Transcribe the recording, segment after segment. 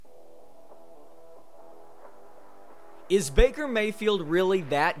Is Baker Mayfield really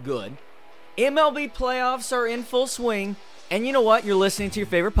that good? MLB playoffs are in full swing, and you know what? You're listening to your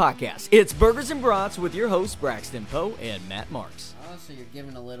favorite podcast. It's Burgers and Brats with your hosts, Braxton Poe and Matt Marks. Oh, so you're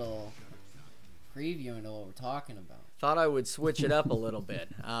giving a little preview into what we're talking about. Thought I would switch it up a little bit.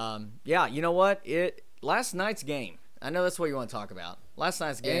 Yeah, you know what? Last night's game, I know that's what you want to talk about. Last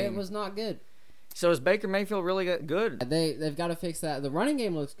night's game. It was not good. So is Baker Mayfield really good? They've got to fix that. The running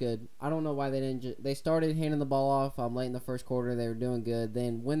game looks good. I don't know why they didn't. They started handing the ball off late in the first quarter. They were doing good.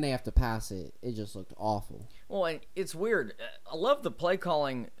 Then when they have to pass it, it just looked awful. Well, and it's weird. I love the play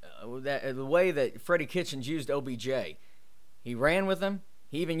calling, the way that Freddie Kitchens used OBJ. He ran with him.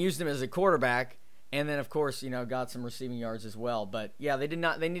 He even used him as a quarterback, and then of course got some receiving yards as well. But yeah, they did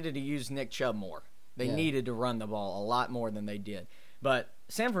not. They needed to use Nick Chubb more. They needed to run the ball a lot more than they did. But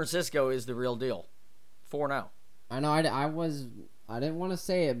San Francisco is the real deal. 4-0. I know. I didn't want to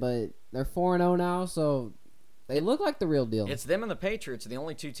say it, but they're 4-0 now, so they look like the real deal. It's them and the Patriots, the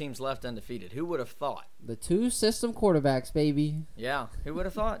only two teams left undefeated. Who would have thought? The two system quarterbacks, baby. Yeah. Who would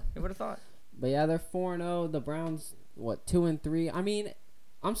have thought? Who would have thought? But yeah, they're 4-0. The Browns, 2-3. I mean,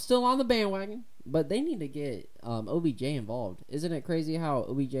 I'm still on the bandwagon, but they need to get OBJ involved. Isn't it crazy how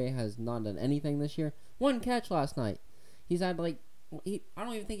OBJ has not done anything this year? One catch last night. He's had I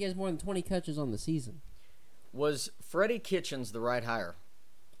don't even think he has more than 20 catches on the season. Was Freddie Kitchens the right hire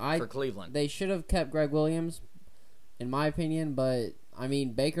for Cleveland? They should have kept Greg Williams, in my opinion. But I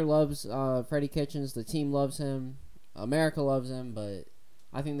mean, Baker loves Freddie Kitchens. The team loves him. America loves him. But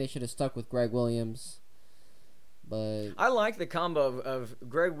I think they should have stuck with Greg Williams. But I like the combo of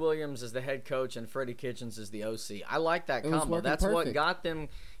Greg Williams as the head coach and Freddie Kitchens as the OC. I like that combo. That's perfect. What got them,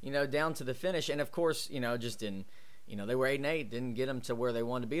 down to the finish. And of course, just didn't. They were 8-8, didn't get them to where they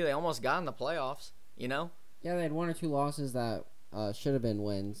wanted to be. They almost got in the playoffs. Yeah, they had one or two losses that should have been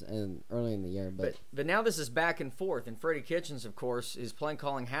wins early in the year. But now this is back and forth, and Freddie Kitchens, of course, his play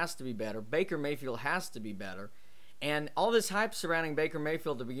calling has to be better. Baker Mayfield has to be better. And all this hype surrounding Baker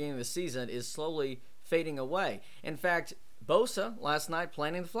Mayfield at the beginning of the season is slowly fading away. In fact, Bosa last night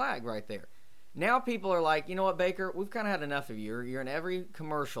planting the flag right there. Now people are like, you know what, Baker, we've kind of had enough of you. You're in every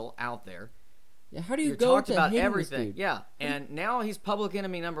commercial out there. Yeah, how do you go talked to about everything? Dude? Yeah, and now he's public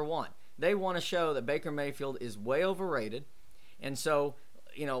enemy number one. They want to show that Baker Mayfield is way overrated. And so,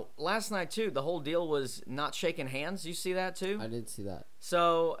 last night, too, the whole deal was not shaking hands. You see that, too? I did see that.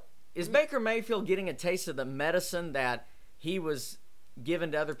 So, is Baker Mayfield getting a taste of the medicine that he was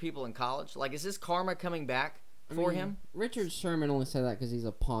given to other people in college? Like, is his karma coming back for him? Richard Sherman only said that because he's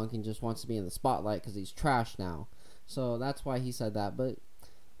a punk and just wants to be in the spotlight because he's trash now. So, that's why he said that. But,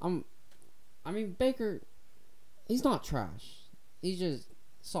 Baker, he's not trash. He's just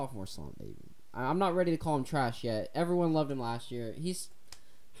sophomore slump, baby. I'm not ready to call him trash yet. Everyone loved him last year.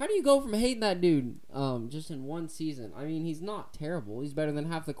 How do you go from hating that dude just in one season? I mean, he's not terrible. He's better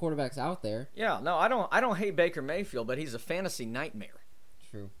than half the quarterbacks out there. Yeah, no, I don't hate Baker Mayfield, but he's a fantasy nightmare.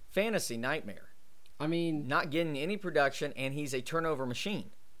 True. Fantasy nightmare. I mean, not getting any production, and he's a turnover machine.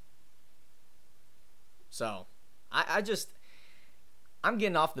 So, I'm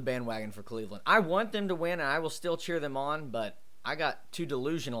getting off the bandwagon for Cleveland. I want them to win, and I will still cheer them on, but I got too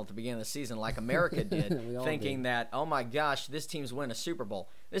delusional at the beginning of the season like America did, thinking that, oh my gosh, this team's winning a Super Bowl.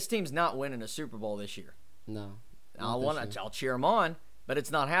 This team's not winning a Super Bowl this year. No. I'll cheer them on, but it's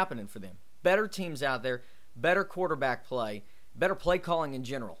not happening for them. Better teams out there, better quarterback play, better play calling in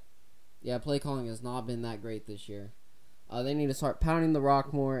general. Yeah, play calling has not been that great this year. They need to start pounding the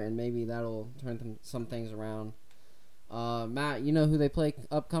rock more, and maybe that'll turn some things around. Matt, you know who they play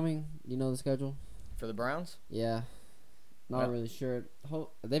upcoming? You know the schedule? For the Browns? Yeah. Not really sure.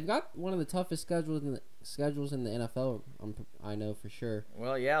 They've got one of the toughest schedules in the NFL. I know for sure.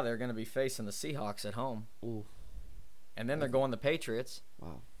 Well, yeah, they're going to be facing the Seahawks at home. Ooh. And then they're going the Patriots.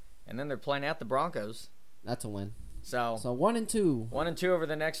 Wow. And then they're playing at the Broncos. That's a win. So 1-2. 1-2 over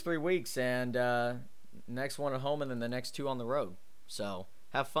the next 3 weeks, and next one at home, and then the next 2 on the road. So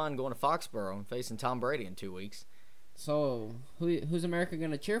have fun going to Foxborough and facing Tom Brady in 2 weeks. So who's America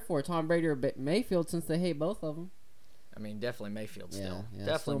going to cheer for? Tom Brady or Mayfield, since they hate both of them? I mean, definitely Mayfield still. Yeah,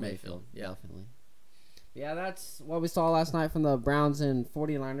 definitely still Mayfield. Yeah. Definitely. Yeah, that's what we saw last night from the Browns and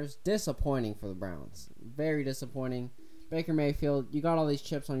 49ers. Disappointing for the Browns. Very disappointing. Baker Mayfield, you got all these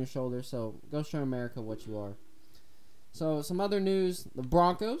chips on your shoulders, so go show America what you are. So, some other news. The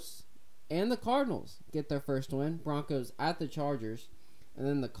Broncos and the Cardinals get their first win. Broncos at the Chargers. And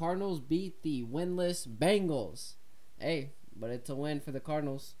then the Cardinals beat the winless Bengals. Hey, but it's a win for the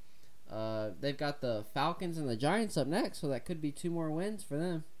Cardinals. They've got the Falcons and the Giants up next, so that could be 2 more wins for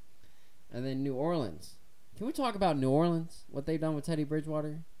them. And then New Orleans. Can we talk about New Orleans? What they've done with Teddy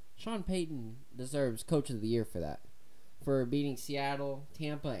Bridgewater? Sean Payton deserves Coach of the Year for that. for beating Seattle,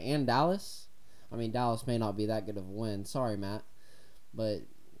 Tampa, and Dallas. I mean, Dallas may not be that good of a win. Sorry, Matt. But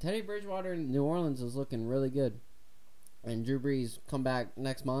Teddy Bridgewater in New Orleans is looking really good. And Drew Brees come back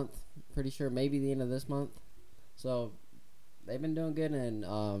next month. Pretty sure maybe the end of this month. So they've been doing good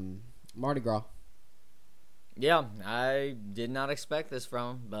in Mardi Gras. Yeah, I did not expect this from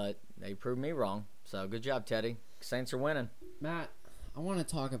them, but they proved me wrong. So good job, Teddy. Saints are winning. Matt, I want to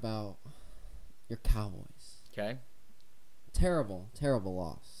talk about your Cowboys. Okay. Terrible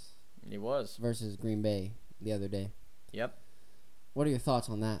loss. It was. Versus Green Bay the other day. Yep. What are your thoughts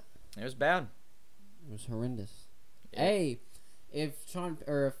on that? It was bad. It was horrendous. Yeah. Hey, if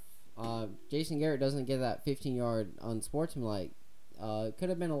Jason Garrett doesn't get that 15-yard unsportsmanlike, it could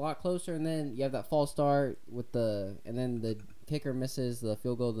have been a lot closer. And then you have that false start and then the kicker misses the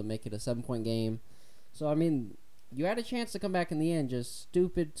field goal to make it a 7-point game. So I mean, you had a chance to come back in the end. Just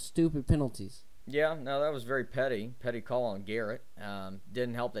stupid penalties. Yeah, no, that was very petty. Petty call on Garrett.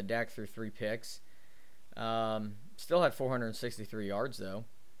 Didn't help that Dak threw 3 picks. Still had 463 yards though.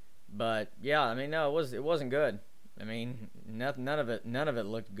 But yeah, I mean, no, it wasn't good. I mean, none of it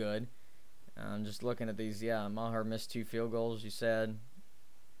looked good. Just looking at these, yeah, Maher missed 2 field goals. You said.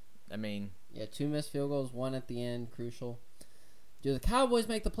 I mean, yeah, 2 missed field goals, 1 at the end, crucial. Do the Cowboys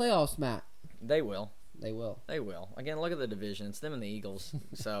make the playoffs, Matt? They will. They will. Again, look at the division. It's them and the Eagles.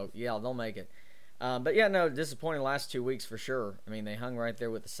 So yeah, they'll make it. But yeah, no, disappointing last 2 weeks for sure. I mean, they hung right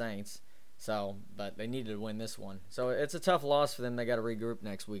there with the Saints. So, but they needed to win this one. So it's a tough loss for them. They got to regroup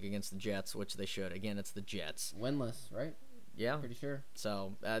next week against the Jets, which they should. Again, it's the Jets. Winless, right? Yeah. Pretty sure.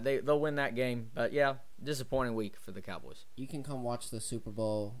 So they'll win that game. But yeah, disappointing week for the Cowboys. You can come watch the Super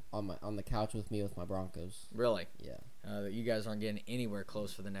Bowl on the couch with me with my Broncos. Really? Yeah. You guys aren't getting anywhere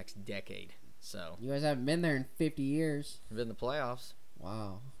close for the next decade. So you guys haven't been there in 50 years. You've been in the playoffs.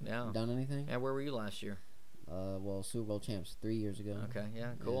 Wow. Yeah. Done anything? Yeah. Where were you last year? Well, Super Bowl champs 3 years ago. Okay.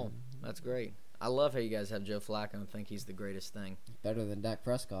 Yeah. Cool. Yeah. That's great. I love how you guys have Joe Flacco and think he's the greatest thing. Better than Dak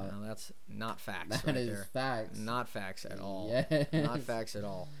Prescott. No, that's not facts. That right is there. facts. Not facts at all. Yes. Not facts at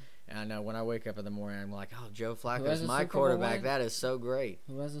all. And I know when I wake up in the morning, I'm like, oh, Joe Flacco's my quarterback. That is so great.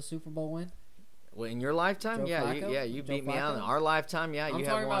 Who has a Super Bowl win? Well, in your lifetime, you beat me out. In our lifetime, you have one. I'm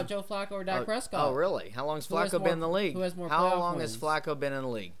talking about Joe Flacco or Dak Prescott. Oh, really? How long has Flacco been in the league? Who has more How long wins? has Flacco been in the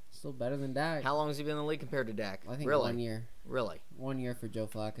league? Still better than Dak. How long has he been in the league compared to Dak? I think really? 1 year. Really? 1 year for Joe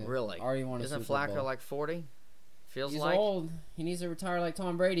Flacco. Really? Already won a Isn't Super Flacco Bowl. like 40? Feels He's like. old. He needs to retire like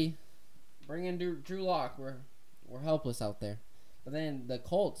Tom Brady. Bring in Drew Lock. We're helpless out there. But then the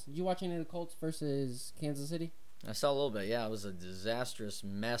Colts. Did you watch any of the Colts versus Kansas City? I saw a little bit. Yeah, it was a disastrous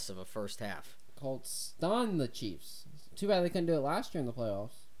mess of a first half. Colts stunned the Chiefs. Too bad they couldn't do it last year in the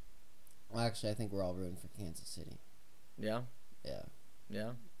playoffs. Well, actually, I think we're all rooting for Kansas City. Yeah? Yeah.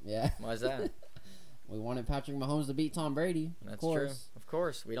 Yeah? Yeah. Why is that? We wanted Patrick Mahomes to beat Tom Brady. That's true. Of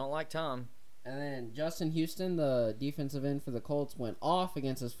course. We don't like Tom. And then Justin Houston, the defensive end for the Colts, went off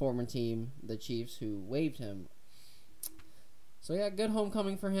against his former team, the Chiefs, who waived him. So, yeah, good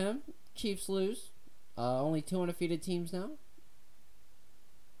homecoming for him. Chiefs lose. Only 2 undefeated teams now.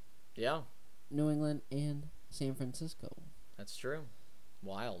 Yeah. New England and San Francisco. That's true.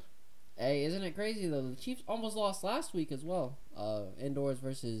 Wild. Hey, isn't it crazy, though? The Chiefs almost lost last week as well. Indoors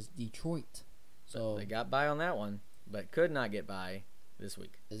versus Detroit. So they got by on that one, but could not get by this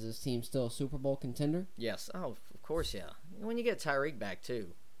week. Is this team still a Super Bowl contender? Yes. Oh, of course, yeah. When you get Tyreek back, too,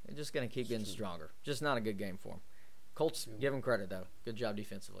 they're just going to keep getting stronger. Just not a good game for them. Colts, give them credit, though. Good job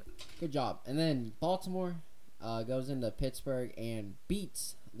defensively. Good job. And then Baltimore goes into Pittsburgh and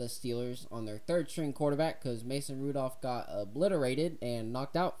beats the Steelers on their third-string quarterback because Mason Rudolph got obliterated and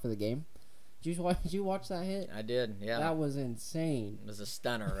knocked out for the game. Did you watch that hit? I did, yeah. That was insane. It was a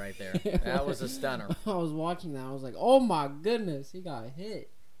stunner right there. That was a stunner. I was watching that. I was like, oh, my goodness. He got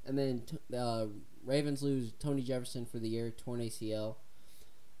hit. And then Ravens lose Tony Jefferson for the year, torn ACL.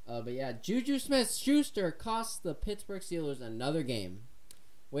 But, yeah, Juju Smith-Schuster cost the Pittsburgh Steelers another game.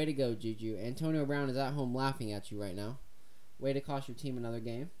 Way to go, Juju. Antonio Brown is at home laughing at you right now. Way to cost your team another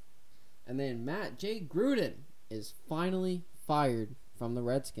game. And then Matt J. Gruden is finally fired from the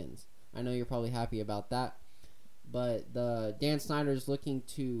Redskins. I know you're probably happy about that. But Dan Snyder is looking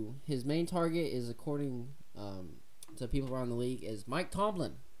to... His main target is, according to people around the league, is Mike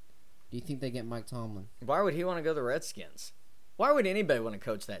Tomlin. Do you think they get Mike Tomlin? Why would he want to go to the Redskins? Why would anybody want to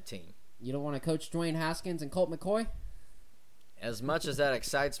coach that team? You don't want to coach Dwayne Haskins and Colt McCoy? As much as that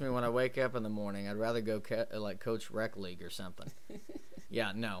excites me when I wake up in the morning, I'd rather go coach rec league or something.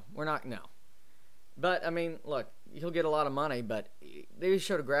 Yeah, no. We're not, no. But, I mean, look, he'll get a lot of money, but they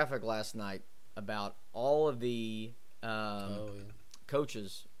showed a graphic last night about all of the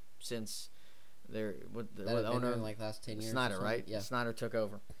coaches since They're with the That have been owner there in like last 10 years. Snyder, right? Yeah. Snyder took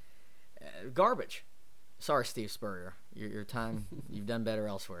over. Garbage. Sorry, Steve Spurrier. Your time, you've done better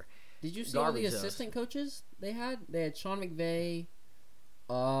elsewhere. Did you see all the Garbage assistant coaches they had? They had Sean McVay.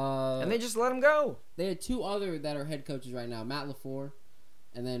 And they just let him go. They had 2 other that are head coaches right now, Matt LaFleur,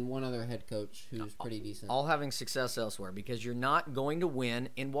 and then one other head coach who's pretty decent. All having success elsewhere because you're not going to win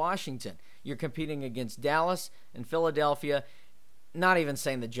in Washington. You're competing against Dallas and Philadelphia. Not even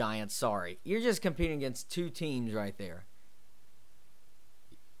saying the Giants, sorry. You're just competing against 2 teams right there.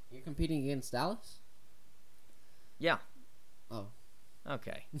 You're competing against Dallas? Yeah. Oh.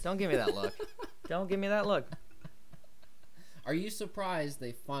 Okay. Don't give me that look. Don't give me that look. Are you surprised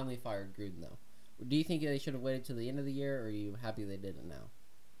they finally fired Gruden, though? Do you think they should have waited till the end of the year, or are you happy they did it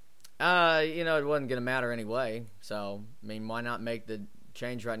now? It wasn't going to matter anyway. So, I mean, why not make the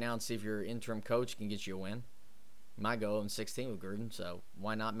change right now and see if your interim coach can get you a win? You might go 0-16 with Gruden, so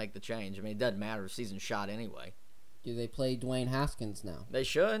why not make the change? I mean, it doesn't matter. The season's shot anyway. Do they play Dwayne Haskins now? They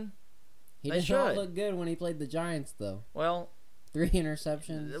should. He They did not should. look good when he played the Giants, though. Well, 3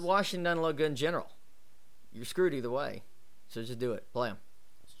 interceptions. Washington doesn't look good in general. You're screwed either way. So just do it. Play them.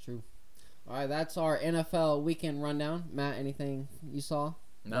 It's true. All right, that's our NFL weekend rundown. Matt, anything you saw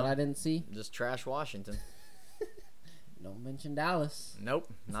that I didn't see? Just trash Washington. Don't mention Dallas.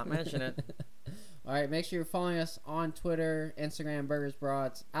 Nope, not mention it. All right, make sure you're following us on Twitter, Instagram, Burgers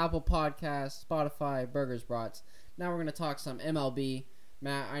Brats, Apple Podcasts, Spotify, Burgers Brats. Now we're going to talk some MLB.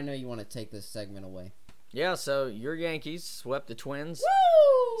 Matt, I know you want to take this segment away. Yeah, so your Yankees swept the Twins.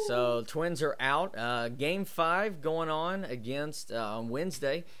 Woo! So Twins are out. Game 5 going on against on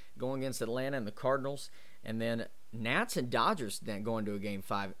Wednesday, going against Atlanta and the Cardinals. And then Nats and Dodgers then going to a Game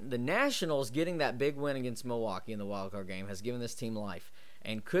 5. The Nationals getting that big win against Milwaukee in the wildcard game has given this team life.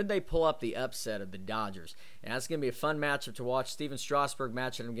 And could they pull up the upset of the Dodgers? And that's going to be a fun matchup to watch. Steven Strasburg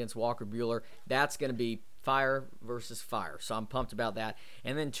matching him against Walker Buehler. That's going to be fire versus fire. So I'm pumped about that.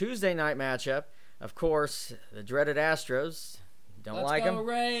 And then Tuesday night matchup, of course, the dreaded Astros. Don't like them. Let's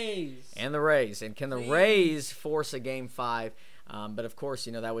go Rays. And the Rays. And can the Rays force a Game 5? But, of course,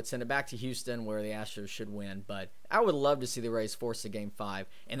 that would send it back to Houston where the Astros should win. But I would love to see the Rays force a Game 5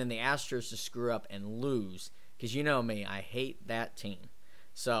 and then the Astros to screw up and lose. Because you know me, I hate that team.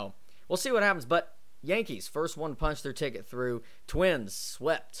 So we'll see what happens. But Yankees, first one to punch their ticket through. Twins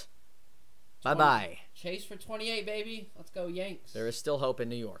swept. Bye-bye. Chase for 28, baby. Let's go Yanks. There is still hope in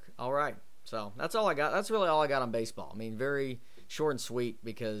New York. All right. So that's all I got. That's really all I got on baseball. I mean, very short and sweet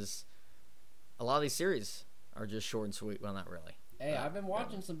because a lot of these series are just short and sweet. Well, not really. Hey, I've been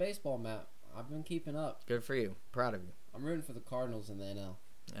watching some baseball, Matt. I've been keeping up. Good for you. Proud of you. I'm rooting for the Cardinals in the NL.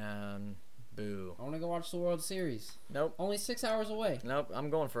 Boo. I want to go watch the World Series. Nope. Only 6 hours away. Nope. I'm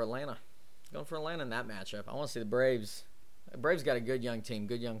going for Atlanta. Going for Atlanta in that matchup. I want to see the Braves. The Braves got a good young team,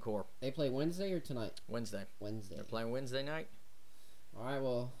 good young core. They play Wednesday or tonight? Wednesday. Wednesday. They're playing Wednesday night. All right,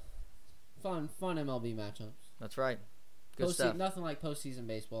 well, fun MLB matchups. That's right. Good stuff. Nothing like postseason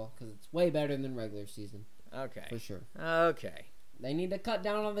baseball because it's way better than regular season. Okay. For sure. Okay. They need to cut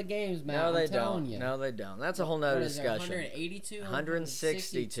down on the games, man. No, they I'm telling don't. you. No, they don't. That's a whole nother discussion. 182?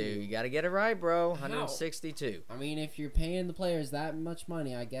 162. You got to get it right, bro. 162. I mean, if you're paying the players that much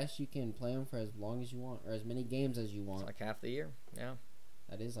money, I guess you can play them for as long as you want or as many games as you want. It's like half the year. Yeah.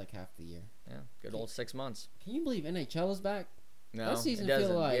 That is like half the year. Yeah. Good old 6 months. Can you believe NHL is back? No, that season it doesn't.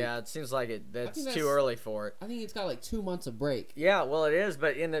 feel like, yeah, it seems like that's too early for it. I think it's got like 2 months of break. Yeah, well, it is,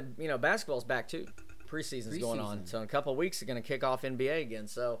 but in the basketball's back too. Preseason's going on, so in a couple of weeks it's going to kick off NBA again.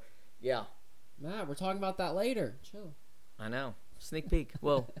 So, yeah. Matt, we're talking about that later. Chill. I know. Sneak peek.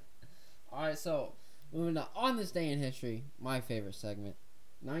 Well, all right. So moving on this day in history, my favorite segment,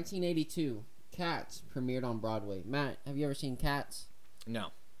 1982, Cats premiered on Broadway. Matt, have you ever seen Cats? No.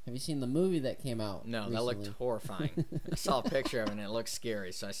 Have you seen the movie that came out? No, recently? that looked horrifying. I saw a picture of it and it looked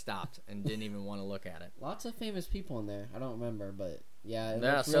scary, so I stopped and didn't even want to look at it. Lots of famous people in there. I don't remember, but yeah, it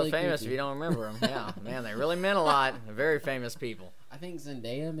yeah, looks so really famous creepy. if you don't remember them. Yeah, man, they really meant a lot. Very famous people. I think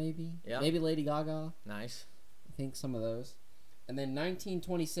Zendaya, maybe. Yeah. Maybe Lady Gaga. Nice. I think some of those. And then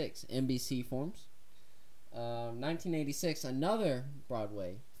 1926, NBC forms. 1986, another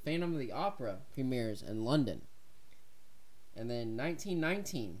Broadway, Phantom of the Opera premieres in London. And then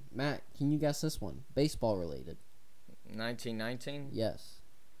 1919, Matt, can you guess this one? Baseball related. 1919? Yes.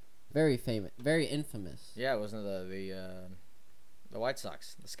 Very famous, very infamous. Yeah, wasn't it the White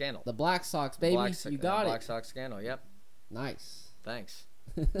Sox, the scandal? The Black Sox, baby. You got it. Black Sox scandal, yep. Nice. Thanks.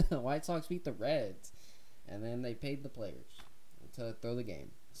 White Sox beat the Reds, and then they paid the players to throw the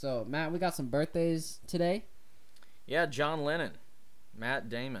game. So, Matt, we got some birthdays today. Yeah, John Lennon, Matt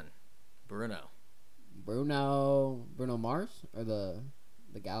Damon, Bruno Mars, or the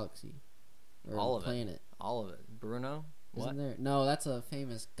Galaxy? Or All of planet. it. All of it. Bruno? What? Isn't there? No, that's a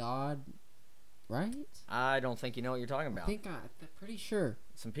famous god, right? I don't think you know what you're talking about. I'm pretty sure.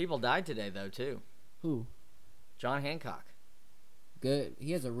 Some people died today, though, too. Who? John Hancock. Good.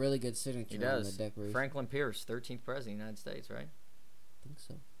 He has a really good signature He on the does. decoration. Franklin Pierce, 13th president of the United States, right? I think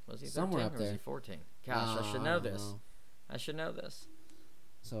so. Was he 13 Somewhere up or was there. he 14? Gosh, I should know this. Know. I should know this.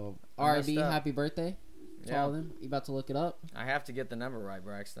 So, I RB, messed up. happy birthday to all of them. You about to look it up? I have to get the number right,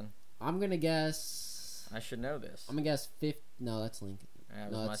 Braxton. I'm going to guess... I should know this. I'm going to guess 50... No, that's Lincoln. That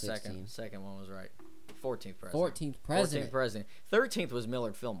was No, my it's 16. second one was right. 14th president. 14th president. 14th president. 13th was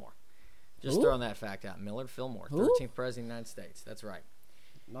Millard Fillmore. Just Who? throwing that fact out. Millard Fillmore, Who? 13th president of the United States. That's right.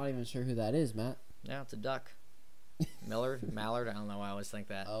 Not even sure who that is, Matt. Yeah, it's a duck. Mallard. I don't know why I always think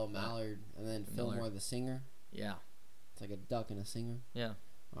that. Oh, Mallard. And then Miller. Fillmore, the singer. Yeah. It's like a duck and a singer. Yeah.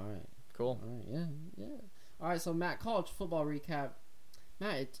 All right. Cool. All right. Yeah. All right. So, Matt, college football recap.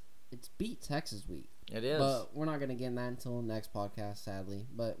 Matt, it's beat Texas week. It is. But we're not going to get in that until next podcast, sadly.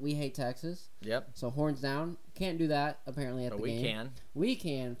 But we hate Texas. Yep. So, horns down. Can't do that, apparently, at But the we game. can. We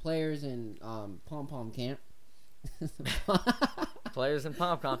can. Players in pom-pom camp. Players in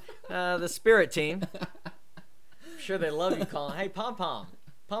pom-pom. The spirit team. I'm sure they love you calling, hey, pom-pom.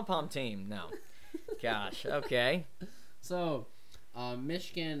 Pom-pom team. No. Gosh. Okay. So,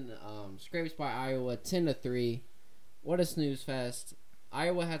 Michigan scrapes by Iowa 10-3. What a snooze fest.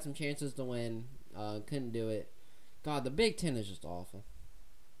 Iowa had some chances to win. Couldn't do it. God, the Big Ten is just awful.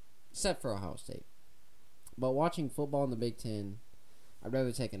 Except for Ohio State. But watching football in the Big Ten, I'd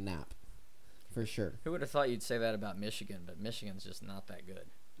rather take a nap. For sure. Who would have thought you'd say that about Michigan? But Michigan's just not that good.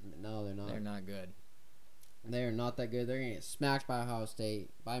 No, they're not. They're not good. They're not that good. They're going to get smacked by Ohio State,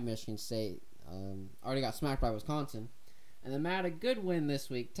 by Michigan State. Already got smacked by Wisconsin. And then, Matt, a good win this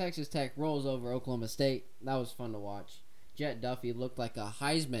week. Texas Tech rolls over Oklahoma State. That was fun to watch. Jet Duffy looked like a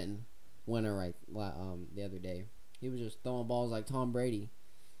Heisman winner the other day. He was just throwing balls like Tom Brady.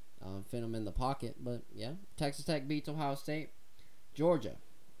 Fit him in the pocket. But, yeah, Texas Tech beats Ohio State. Georgia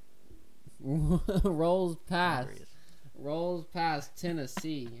rolls past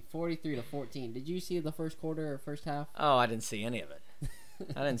Tennessee 43-14. Did you see the first quarter or first half? Oh, I didn't see any of it.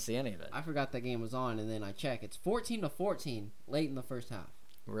 I didn't see any of it. I forgot that game was on, and then I check. It's 14-14 late in the first half.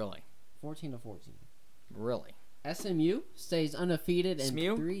 Really? 14-14. Really? SMU stays undefeated in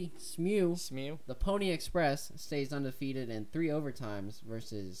SMU? three. SMU? The Pony Express stays undefeated in 3 overtimes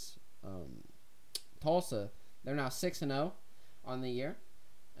versus Tulsa. They're now 6-0 on the year.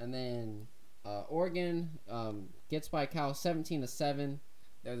 And then Oregon gets by Cal 17-7.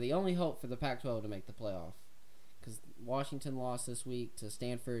 They're the only hope for the Pac-12 to make the playoff. Because Washington lost this week to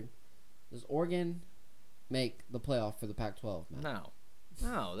Stanford. Does Oregon make the playoff for the Pac-12, man?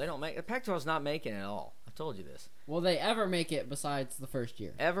 No, they don't make. The Pac-12's not making it at all. I've told you this. Will they ever make it besides the first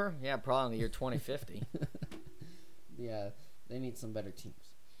year? Ever? Yeah, probably in the year 2050. Yeah, they need some better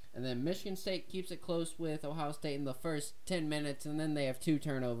teams. And then Michigan State keeps it close with Ohio State in the first 10 minutes, and then they have 2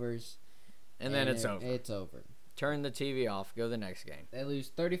 turnovers. And then it's over. It's over. Turn the TV off. Go to the next game. They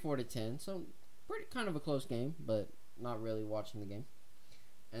lose 34-10, so pretty kind of a close game, but not really watching the game.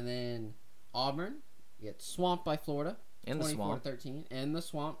 And then Auburn gets swamped by Florida. In the swamp. 24-13 in the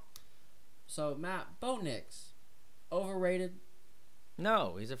swamp. So, Matt, Bo Nix, overrated.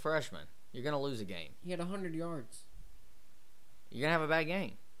 No, he's a freshman. You're going to lose a game. He had 100 yards. You're going to have a bad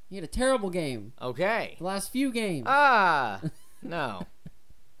game. He had a terrible game. Okay. The last few games. No.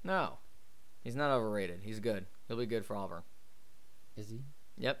 No. He's not overrated. He's good. He'll be good for Auburn. Is he?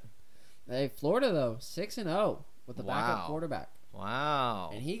 Yep. Hey, Florida, though, 6-0 with the backup Wow. quarterback. Wow.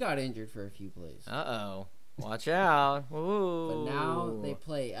 And he got injured for a few plays. Uh-oh. Watch out. Ooh. But now they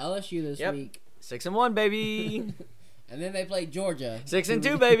play LSU this week. 6-1, baby. And then they play Georgia.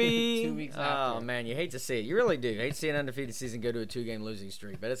 6-2, baby. 2 weeks Oh, after. man, you hate to see it. You really do. You hate to see an undefeated season go to a 2-game losing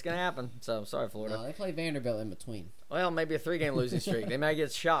streak. But it's going to happen. So, sorry, Florida. No, they play Vanderbilt in between. Well, maybe a 3-game losing streak. They might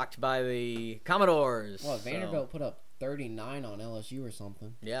get shocked by the Commodores. Well, Vanderbilt put up 39 on LSU or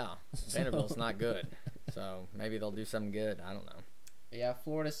something. Yeah. Vanderbilt's not good. So, maybe they'll do something good. I don't know. Yeah,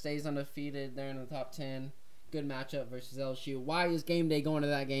 Florida stays undefeated. They're in the top 10. Good matchup versus LSU. Why is game day going to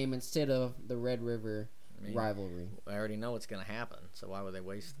that game instead of the Red River rivalry? I already know what's going to happen, so why would they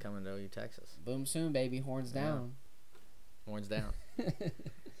waste coming to OU, Texas? Boom soon, baby. Horns down. Horns down.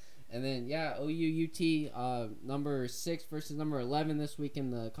 And then, yeah, OU UT, number 6 versus number 11 this week in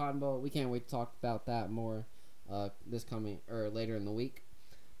the Cotton Bowl. We can't wait to talk about that more later in the week.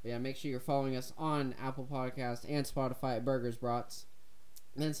 But yeah, make sure you're following us on Apple Podcasts and Spotify at Burgers Brats.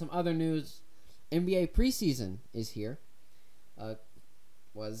 And then some other news. NBA preseason is here.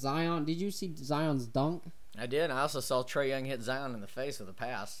 Was Zion? Did you see Zion's dunk? I did. I also saw Trae Young hit Zion in the face with a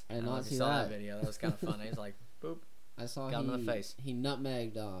pass. I did not see saw that. video. That was kind of funny. He's like, boop. I saw Got him in the face. He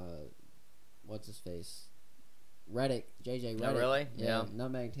nutmegged, what's his face? Reddick, JJ Reddick. Oh, really? Yeah.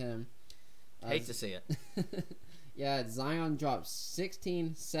 Nutmegged him. Hate to see it. Yeah, Zion dropped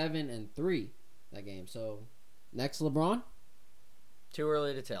 16, 7, and 3 that game. So, next LeBron? Too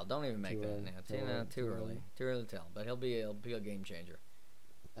early to tell. Don't even make Too that early. now. Too early. Too early to tell. But he'll be a game changer.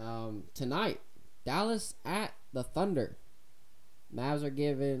 Tonight, Dallas at the Thunder. Mavs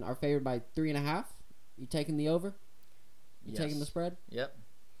are favored by 3.5. You taking the over? You taking the spread? Yep.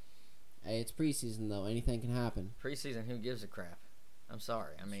 Hey, it's preseason though. Anything can happen. Preseason, who gives a crap? I'm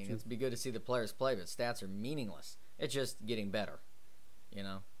sorry. I mean, it'd be good to see the players play, but stats are meaningless. It's just getting better. You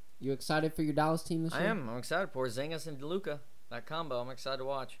know. You excited for your Dallas team this year? I am. I'm excited. Porzingis and Luka. That combo, I'm excited to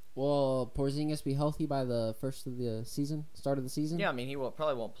watch. Will Porzingis be healthy by the first of the season? Start of the season? Yeah, I mean,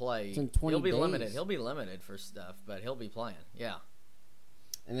 probably won't play. It's in 20 He'll be days. limited. He'll be limited for stuff, but he'll be playing. Yeah.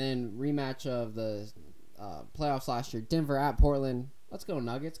 And then rematch of the playoffs last year. Denver at Portland. Let's go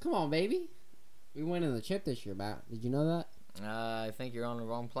Nuggets. Come on, baby. We went in the chip this year, Matt. Did you know that? I think you're on the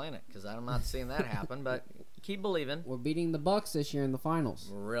wrong planet because I'm not seeing that happen, but keep believing. We're beating the Bucks this year in the finals.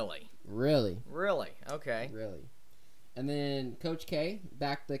 Really? Really? Okay. Really. And then Coach K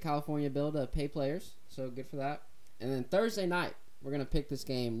backed the California bill to pay players, so good for that. And then Thursday night, we're gonna pick this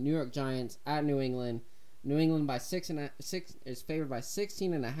game: New York Giants at New England. New England by 6 is favored by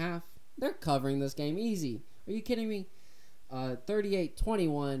 16.5. They're covering this game easy. Are you kidding me?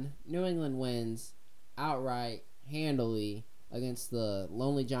 38-21. New England wins outright, handily against the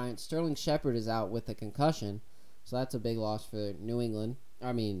lonely Giants. Sterling Shepard is out with a concussion, so that's a big loss for New England.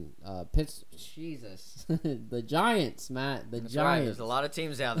 I mean, Jesus. The Giants, Matt. That's Giants. Right. There's a lot of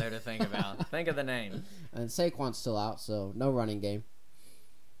teams out there to think about. Think of the name. And Saquon's still out, so no running game.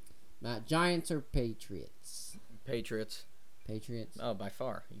 Matt, Giants or Patriots? Patriots. Patriots. Oh, by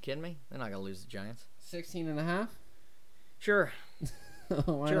far. You kidding me? They're not going to lose the Giants. 16.5? Sure.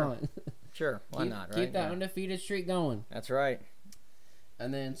 Why sure. not? Sure. Why not, right? Keep that undefeated streak going. That's right.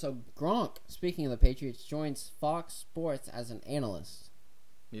 And then, so Gronk, speaking of the Patriots, joins Fox Sports as an analyst.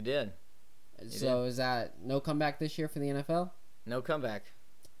 You did. Is that no comeback this year for the NFL? No comeback.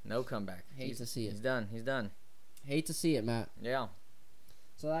 Hate to see it. He's done. Hate to see it, Matt. Yeah.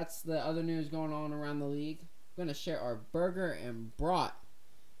 So that's the other news going on around the league. We're going to share our burger and brat.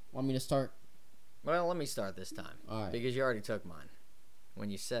 Want me to start? Well, let me start this time. All right. Because you already took mine. When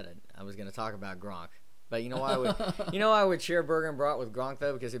you said it, I was going to talk about Gronk. But you know why I would share burger and brat with Gronk,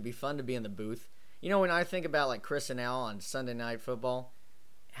 though? Because it'd be fun to be in the booth. You know, when I think about, like, Chris and Al on Sunday Night Football,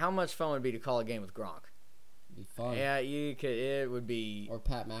 how much fun would it be to call a game with Gronk? It'd be fun. Yeah, you could. It would be. Or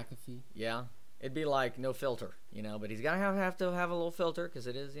Pat McAfee. Yeah. It'd be like no filter, you know. But he's got to have to have a little filter because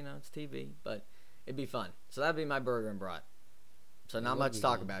it is, you know, it's TV. But it'd be fun. So that'd be my burger and brat. So not much to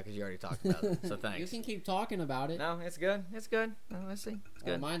talk about because you already talked about it. So thanks. You can keep talking about it. No, it's good. It's good. Oh, let's see. It's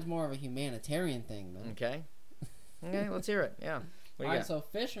good. Mine's more of a humanitarian thing, man. Okay. Okay, let's hear it. Yeah. All right, so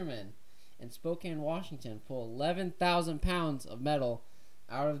fishermen in Spokane, Washington pull 11,000 pounds of metal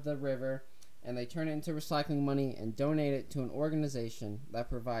out of the river, and they turn it into recycling money and donate it to an organization that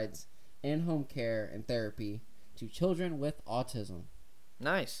provides in-home care and therapy to children with autism.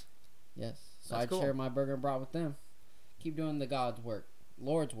 Nice. Yes. So That's I'd cool. share my burger and brat with them. Keep doing the God's work.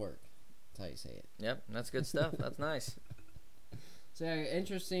 Lord's work. That's how you say it. Yep, that's good stuff. That's nice. So yeah,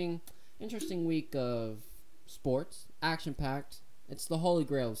 interesting week of sports, action-packed. It's the holy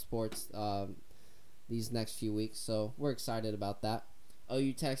grail of sports these next few weeks, so we're excited about that.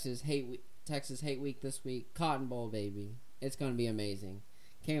 OU Texas Hate Week this week. Cotton Bowl, baby. It's going to be amazing.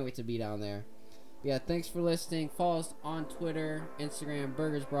 Can't wait to be down there. But yeah, thanks for listening. Follow us on Twitter, Instagram,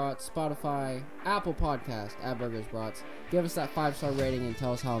 Burgers Brats, Spotify, Apple Podcast at Burgers Brats. Give us that 5-star rating and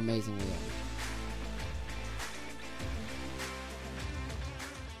tell us how amazing we are.